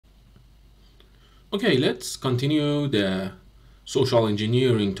Okay, let's continue the social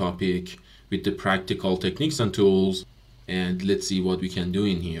engineering topic with the practical techniques and tools, and let's see what we can do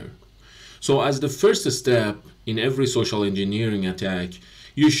in here. So as the first step in every social engineering attack,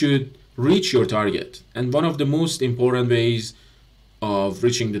 you should reach your target. And one of the most important ways of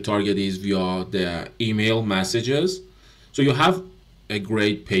reaching the target is via the email messages. So you have a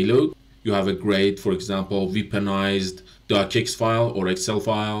great payload. You have a great, for example, weaponized docx file or Excel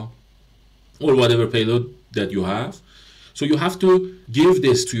file or whatever payload that you have. So you have to give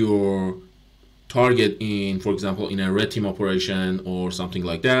this to your target in, for example, in a red team operation or something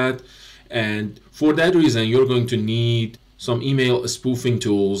like that. And for that reason, you're going to need some email spoofing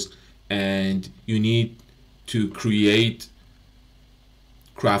tools, and you need to create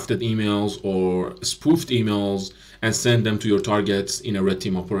crafted emails or spoofed emails and send them to your targets in a red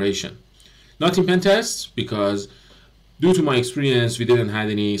team operation. Not in pen tests, because due to my experience, we didn't have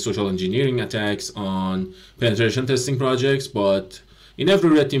any social engineering attacks on penetration testing projects, but in every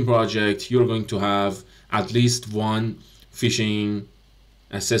red team project, you're going to have at least one phishing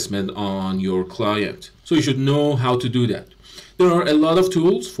assessment on your client. So you should know how to do that. There are a lot of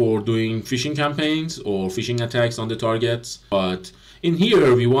tools for doing phishing campaigns or phishing attacks on the targets, but in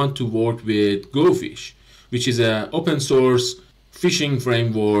here we want to work with Gophish, which is an open source phishing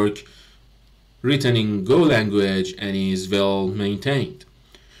framework written in Go language and is well maintained.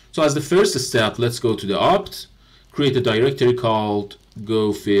 So as the first step, let's go to the opt, create a directory called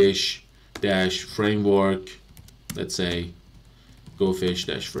Gophish-framework, let's say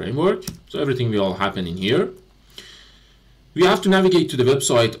Gophish-framework. So everything will happen in here. We have to navigate to the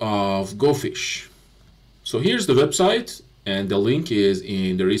website of Gophish. So here's the website, and the link is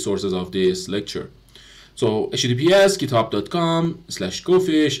in the resources of this lecture. So https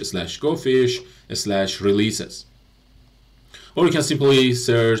github.com/gophish/releases. Or you can simply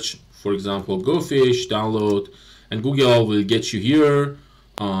search, for example, Gophish, download, and Google will get you here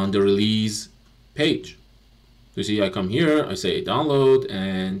on the release page. You see, I come here, I say download,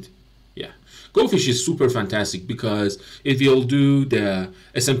 and yeah. Gophish is super fantastic because it will do the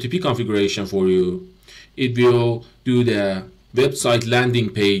SMTP configuration for you. It will do the website landing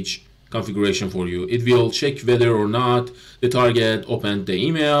page configuration for you. It will check whether or not the target opened the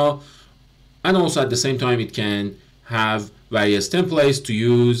email, and also at the same time it can have various templates to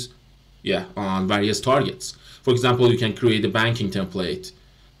use on various targets. For example, you can create a banking template,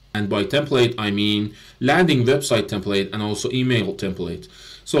 and by template I mean landing website template and also email template.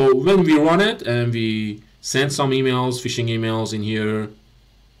 So when we run it and we send some emails, phishing emails in here,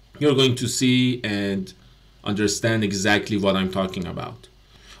 you're going to see and understand exactly what I'm talking about.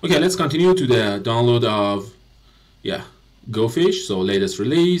 Okay, let's continue to the download of Gophish. So latest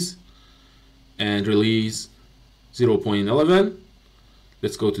release and release 0.11.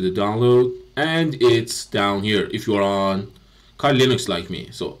 Let's go to the download, and it's down here if you are on kalilinux like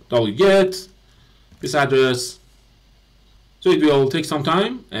me. So wget this address. So it will take some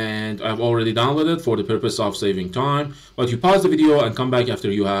time, and I've already downloaded for the purpose of saving time, but you pause the video and come back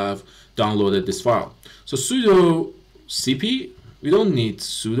after you have downloaded this file. So sudo cp, we don't need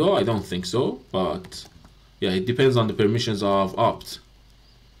sudo, I don't think so, but yeah, it depends on the permissions of opt.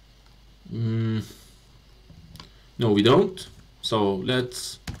 No, we don't. So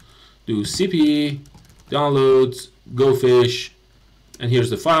let's do cp downloads Gophish, and here's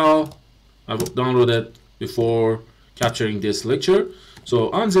the file. I've downloaded before capturing this lecture.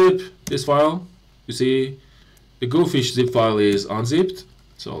 So unzip this file. You see the Gophish zip file is unzipped.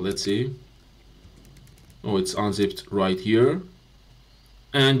 So let's see. Oh, it's unzipped right here.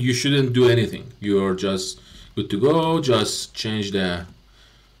 And you shouldn't do anything. You're just good to go. Just change the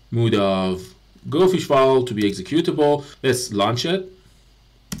mood of Gophish file to be executable. Let's launch it.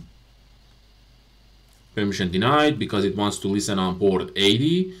 Permission denied because it wants to listen on port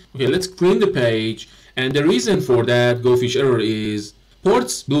 80. Okay, let's clean the page. And the reason for that Gophish error is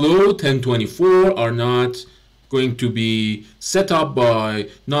ports below 1024 are not going to be set up by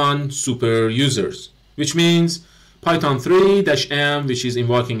non-super users, which means Python 3-m, which is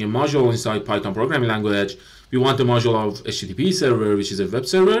invoking a module inside Python programming language. We want a module of HTTP server, which is a web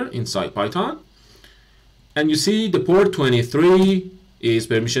server inside Python. And you see the port 23 is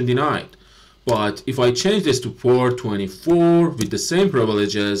permission denied. But if I change this to port 24 with the same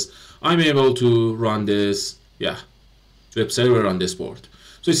privileges, I'm able to run this web server on this port.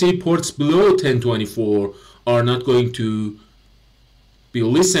 So you see ports below 1024 are not going to be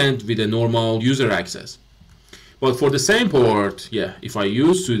listened with a normal user access. But for the same port, if I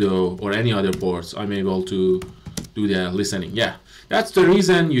use sudo or any other ports, I'm able to do the listening. That's the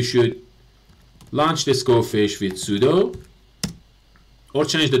reason you should launch this Gophish with sudo or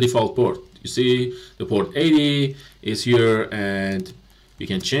change the default port. You see the port 80 is here, and we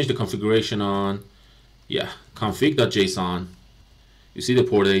can change the configuration on, config.json. You see the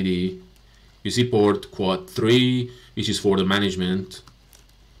port 80. You see port quad 3, which is for the management.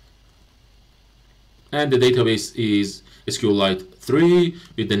 And the database is SQLite 3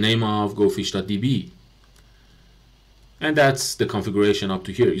 with the name of Gophish.db. And that's the configuration up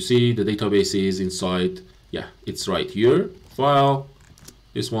to here. You see the database is inside, it's right here, file.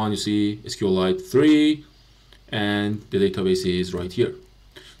 This one you see SQLite 3, and the database is right here.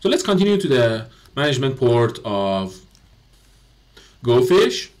 So let's continue to the management port of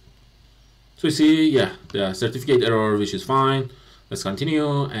Gophish. So you see, the certificate error, which is fine. Let's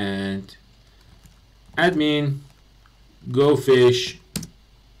continue, and admin Gophish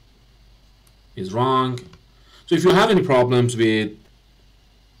is wrong. So if you have any problems with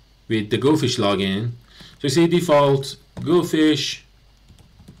the Gophish login, so you see default Gophish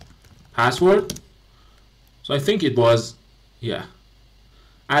password. So I think it was,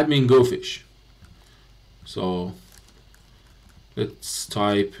 admin Gophish. So let's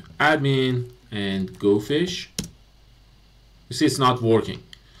type admin and Gophish. You see it's not working.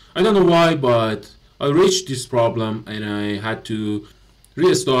 I don't know why, but I reached this problem and I had to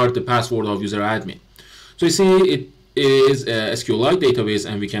restart the password of user admin. So you see it is a SQLite database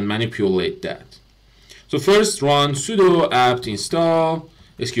and we can manipulate that. So first run sudo apt install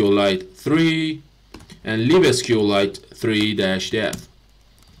SQLite 3 and libsqlite 3-dev.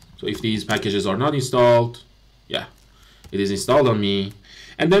 So if these packages are not installed, it is installed on me.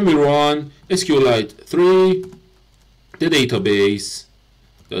 And then we run SQLite 3, the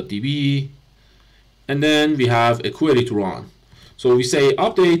database.db, and then we have a query to run. So we say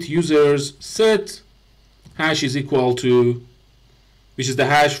update users set hash is equal to, which is the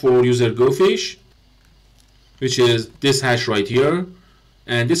hash for user Gophish, which is this hash right here.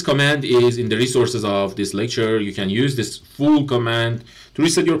 And this command is in the resources of this lecture. You can use this full command to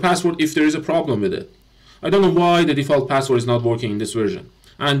reset your password if there is a problem with it. I don't know why the default password is not working in this version.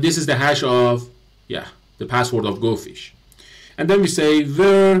 And this is the hash of, the password of Gophish. And then we say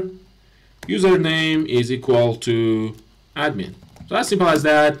var username is equal to admin. So as simple as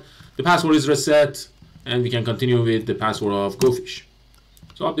that. The password is reset, and we can continue with the password of Gophish.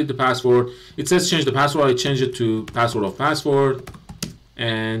 So update the password. It says change the password. I change it to password of password.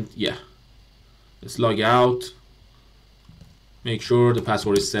 And let's log out. Make sure the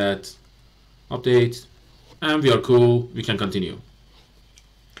password is set. Update. And we are cool. We can continue.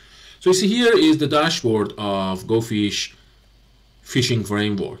 So you see here is the dashboard of Gophish phishing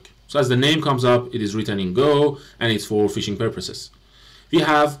framework. So as the name comes up, it is written in Go and it's for phishing purposes. We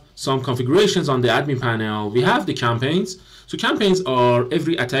have some configurations on the admin panel. We have the campaigns. So campaigns are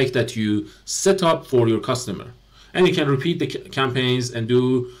every attack that you set up for your customer. And you can repeat the campaigns and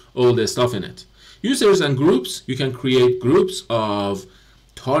do all the stuff in it. Users and groups, you can create groups of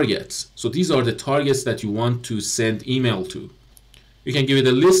targets. So these are the targets that you want to send email to. You can give it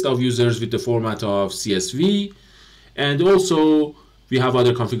a list of users with the format of CSV. And also we have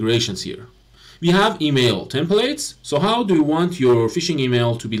other configurations here. We have email templates. So how do you want your phishing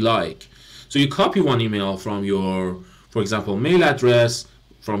email to be like? So you copy one email from your, for example, mail address,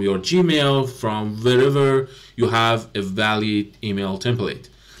 from your Gmail, from wherever you have a valid email template.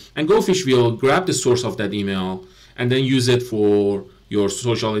 And Gophish will grab the source of that email and then use it for your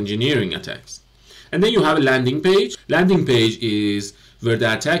social engineering attacks. And then you have a landing page. Landing page is where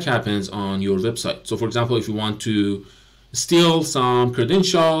the attack happens on your website. So for example, if you want to steal some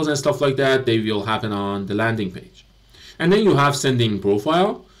credentials and stuff like that, they will happen on the landing page. And then you have sending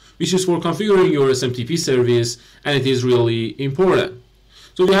profile, which is for configuring your SMTP service, and it is really important.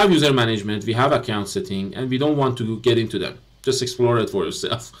 So we have user management, we have account setting, and we don't want to get into them. Just explore it for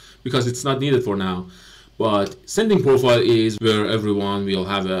yourself because it's not needed for now. But sending profile is where everyone will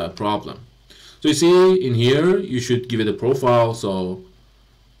have a problem. So you see in here, you should give it a profile. So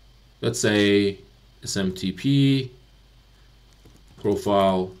let's say SMTP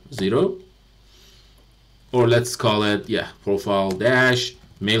profile 0, or let's call it, profile dash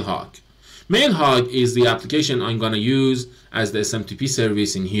mailhog. Mailhog is the application I'm going to use as the SMTP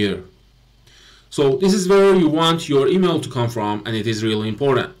service in here. So this is where you want your email to come from, and it is really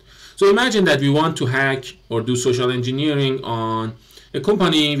important. So imagine that we want to hack or do social engineering on a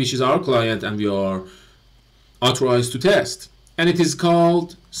company which is our client and we are authorized to test. And it is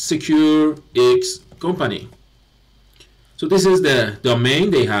called SecureX Company. So this is the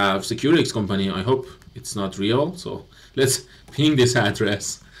domain they have, SecureX Company. I hope it's not real. So let's ping this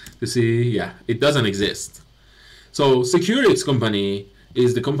address to see, it doesn't exist. So SecureX Company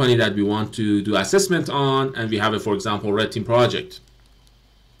is the company that we want to do assessment on, and we have a, for example, red team project.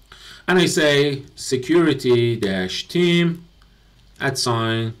 and I say security-team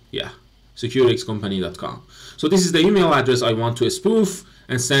 @securexcompany.com. So this is the email address I want to spoof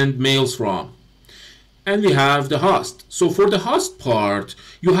and send mails from. And we have the host. So for the host part,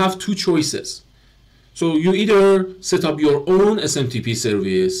 you have two choices. So you either set up your own SMTP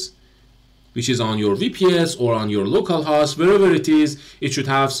service, which is on your VPS or on your local host, wherever it is. It should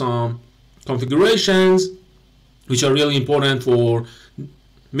have some configurations which are really important for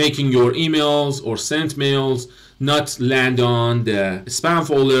making your emails or sent mails not land on the spam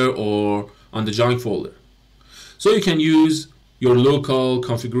folder or on the junk folder. So you can use your local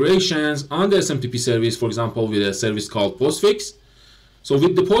configurations on the SMTP service, for example, with a service called postfix. So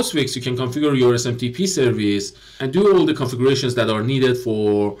with the postfix, you can configure your SMTP service and do all the configurations that are needed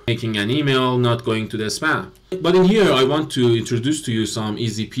for making an email not going to the spam. But in here, I want to introduce to you some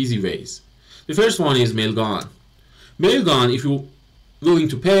easy peasy ways. The first one is Mailgun. Mailgun, if you're willing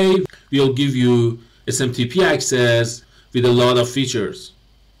to pay, will give you SMTP access with a lot of features.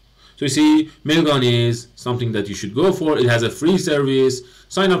 So you see, Mailgun is something that you should go for. It has a free service.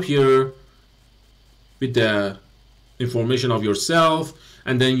 Sign up here with the information of yourself,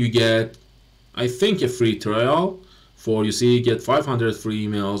 and then you get, I think, a free trial for, you see, get 500 free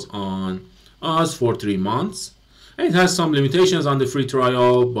emails on us for 3 months. And it has some limitations on the free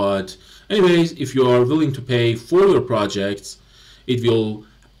trial, but anyways, if you are willing to pay for your projects, it will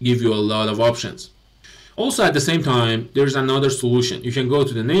give you a lot of options. Also, at the same time, there's another solution. You can go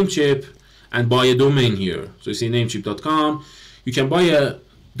to the Namecheap and buy a domain here. So you see namecheap.com. You can buy a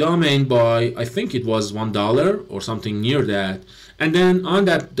domain by, I think it was $1 or something near that. And then on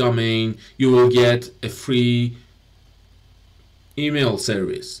that domain, you will get a free email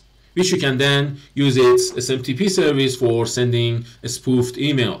service, which you can then use its SMTP service for sending spoofed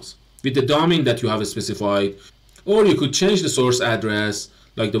emails with the domain that you have specified. Or you could change the source address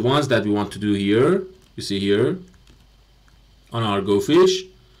like the ones that we want to do here. You see here on our Gophish,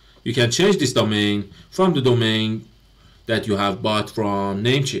 you can change this domain from the domain that you have bought from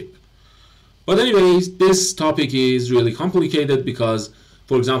Namecheap. But anyways, this topic is really complicated because,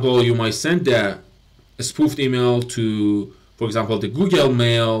 for example, you might send a spoofed email to, for example, the Google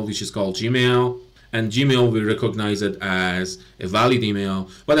Mail, which is called Gmail, and Gmail will recognize it as a valid email.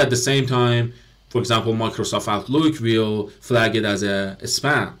 But at the same time, for example, Microsoft Outlook will flag it as a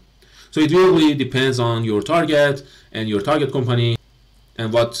spam. So it really depends on your target and your target company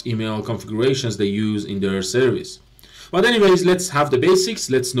and what email configurations they use in their service. But anyways, let's have the basics.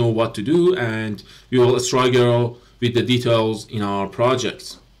 Let's know what to do, and we will struggle with the details in our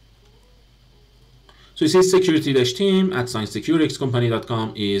projects. So you see security-team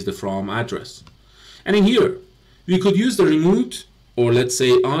 @securexcompany.com is the from address. And in here, we could use the remote or let's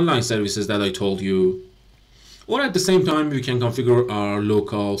say online services that I told you. Or at the same time, we can configure our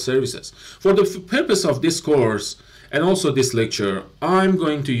local services. For the purpose of this course and also this lecture, I'm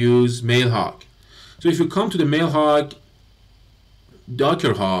going to use MailHawk. So if you come to the MailHawk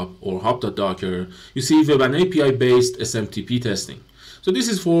Docker Hub or hub.docker, you see Web and API based SMTP testing. So this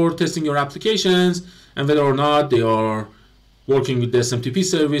is for testing your applications and whether or not they are working with the SMTP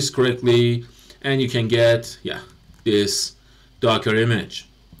service correctly, and you can get this Docker image.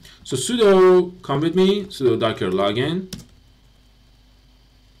 So sudo, come with me, sudo docker login.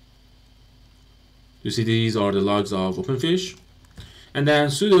 You see these are the logs of OpenFish. And then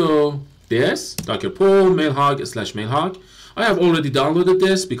sudo this, docker pull mailhawk/mailhawk. I have already downloaded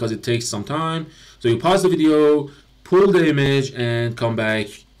this because it takes some time. So you pause the video, pull the image, and come back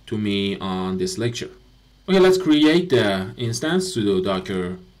to me on this lecture. Okay, let's create the instance. Sudo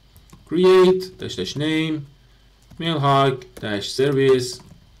docker create --name mailhawk-service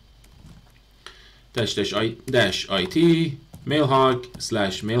 -it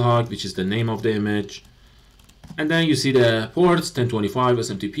mailhawk/mailhawk, which is the name of the image. And then you see the ports 1025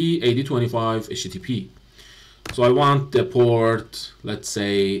 SMTP, 8025 HTTP. So I want the port, let's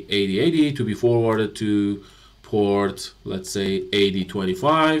say 8080, to be forwarded to port, let's say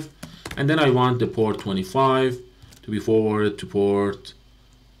 8025. And then I want the port 25 to be forwarded to port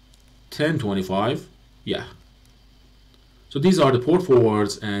 1025. So these are the port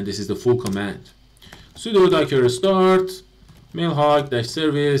forwards, and this is the full command. Sudo docker start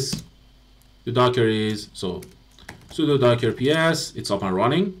mailhawk-service. The docker is sudo docker ps. It's up and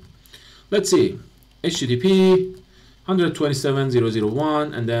running. Let's see, HTTP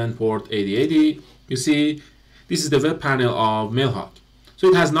 127.0.0.1 and then port 8080. You see, this is the web panel of MailHawk. So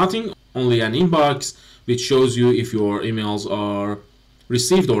it has nothing, only an inbox which shows you if your emails are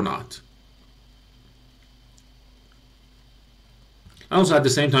received or not. Also at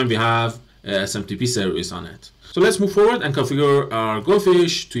the same time, we have SMTP service on it. So let's move forward and configure our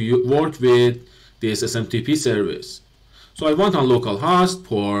Gophish to work with this SMTP service. So I want on localhost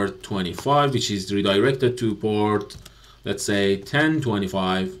port 25, which is redirected to port, let's say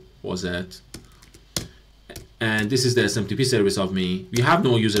 1025 was it. And this is the SMTP service of me. We have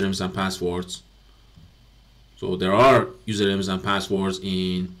no usernames and passwords. So there are usernames and passwords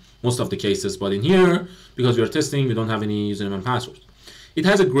in most of the cases, but in here, because we are testing, we don't have any username and passwords. It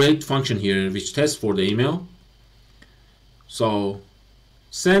has a great function here which tests for the email. So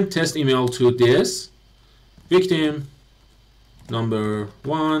send test email to this victim number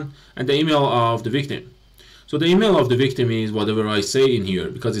 1 and the email of the victim. So the email of the victim is whatever I say in here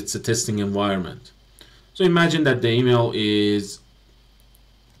because it's a testing environment. So imagine that the email is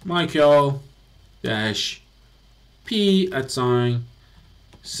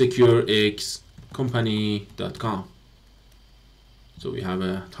michael-p@securexcompany.com. So we have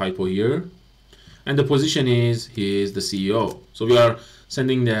a typo here. And the position is he is the CEO. So we are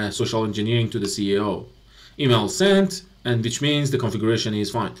sending the social engineering to the CEO. Email sent, and which means the configuration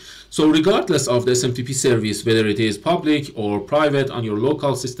is fine. So regardless of the SMTP service, whether it is public or private on your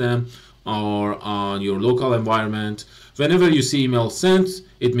local system or on your local environment, whenever you see email sent,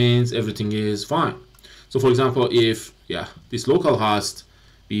 it means everything is fine. So for example, if this localhost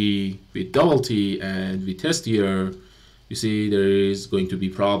be with double T and we test here, you see there is going to be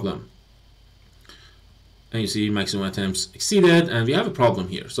problem. And you see maximum attempts exceeded, and we have a problem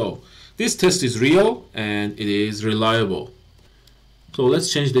here. So this test is real and it is reliable. So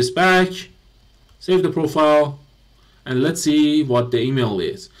let's change this back, save the profile, and let's see what the email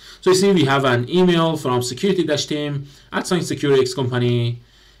is. So you see we have an email from security-team @securexcompany,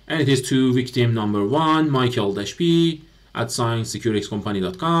 and it is to victim number 1, michael-p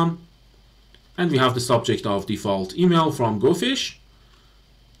 @securexcompany.com. And we have the subject of default email from Gophish,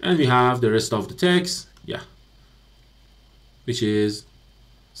 and we have the rest of the text, which is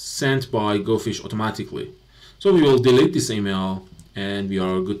sent by Gophish automatically. So we will delete this email and we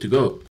are good to go.